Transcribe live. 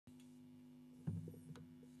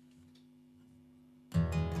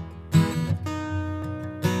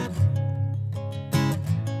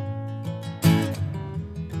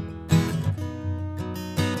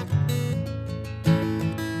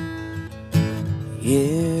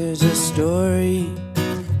Here's a story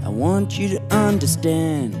I want you to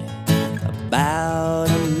understand about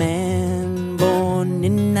a man born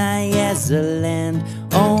in Nyasaland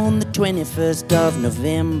on the 21st of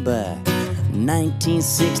November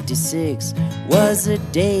 1966 was a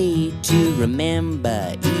day to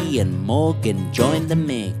remember. Ian Morgan joined the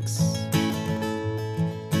mix.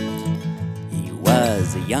 He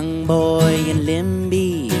was a young boy in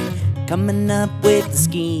Limby, coming up with a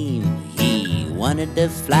scheme. He wanted to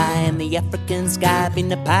fly in the African sky,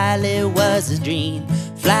 being a pilot was his dream.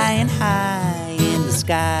 Flying high in the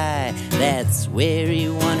sky, that's where he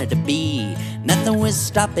wanted to be. Nothing was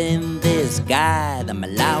stopping this guy, the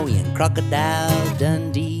Malawian Crocodile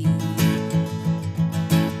Dundee.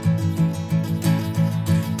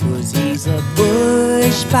 'Cause he's a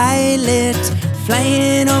bush pilot,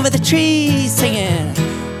 flying over the trees, singing,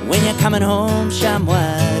 "When you're coming home,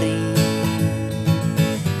 Shamwari."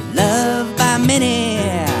 Loved by many,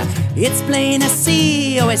 it's plain to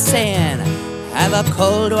see, always saying, "Have a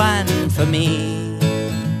cold one for me."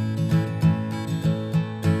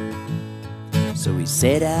 So he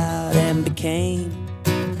set out and became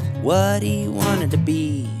what he wanted to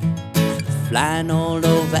be, flying all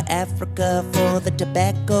over Africa for the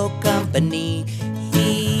tobacco company.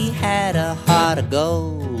 He had a heart of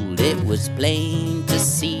gold, it was plain to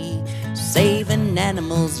see, saving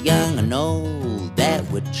animals young and old that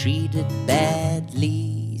were treated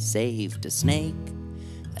badly. Saved a snake,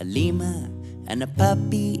 a lemur, and a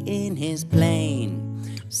puppy in his plane.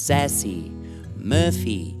 Sassy,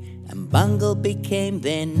 Murphy, and Bungle became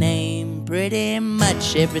their name. Pretty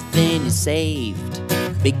much everything he saved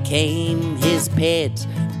became his pet.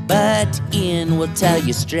 But Ian will tell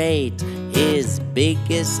you straight, his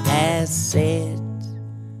biggest asset,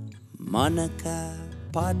 Monica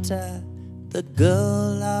Potter, the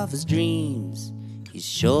girl of his dreams. He's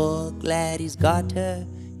sure glad he's got her.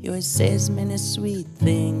 He always says many sweet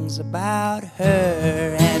things about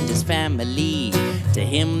her and his family. To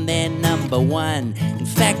him, they're number one. In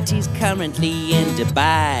fact, he's currently in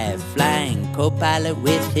Dubai, flying co-pilot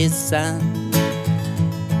with his son.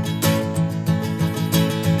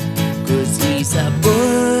 'Cause he's a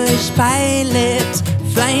bush pilot,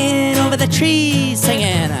 flying over the trees,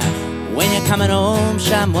 singing, "When you're coming home,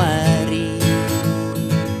 Shamwari."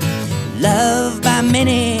 Loved by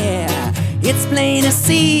many, it's plain to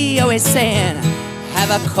see, always saying,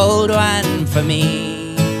 "Have a cold one for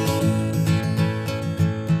me."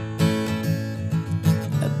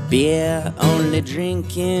 A beer only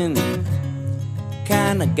drinking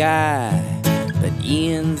kind of guy, but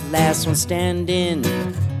Ian's last one standing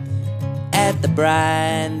at the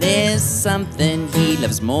bride. There's something he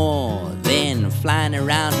loves more than flying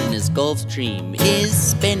around in his Gulfstream, is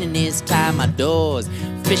spending his time outdoors,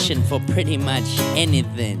 fishing for pretty much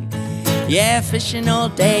anything. Yeah, fishing all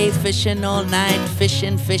day, fishing all night,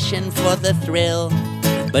 fishing for the thrill.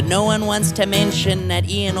 But no one wants to mention that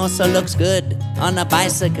Ian also looks good on a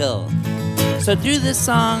bicycle. So through this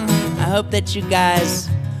song, I hope that you guys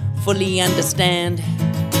fully understand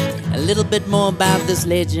a little bit more about this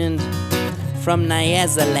legend from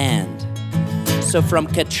Nyasaland. So from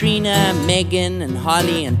Katrina, Megan, and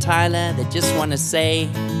Holly, and Tyler, they just want to say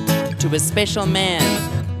to a special man,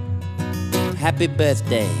 happy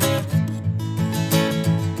birthday.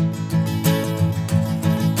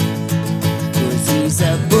 'Cause he's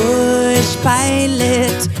a bush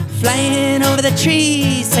pilot, flying over the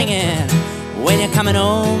trees, singing, "When you're coming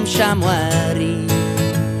home, Shamwari."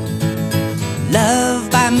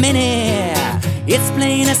 Loved by many, it's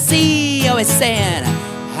plain to see, always saying,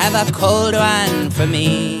 "Have a cold one for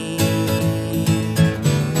me.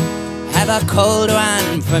 Have a cold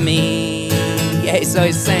one for me." Yeah, he's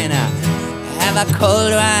always saying, "Have a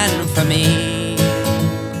cold one for me."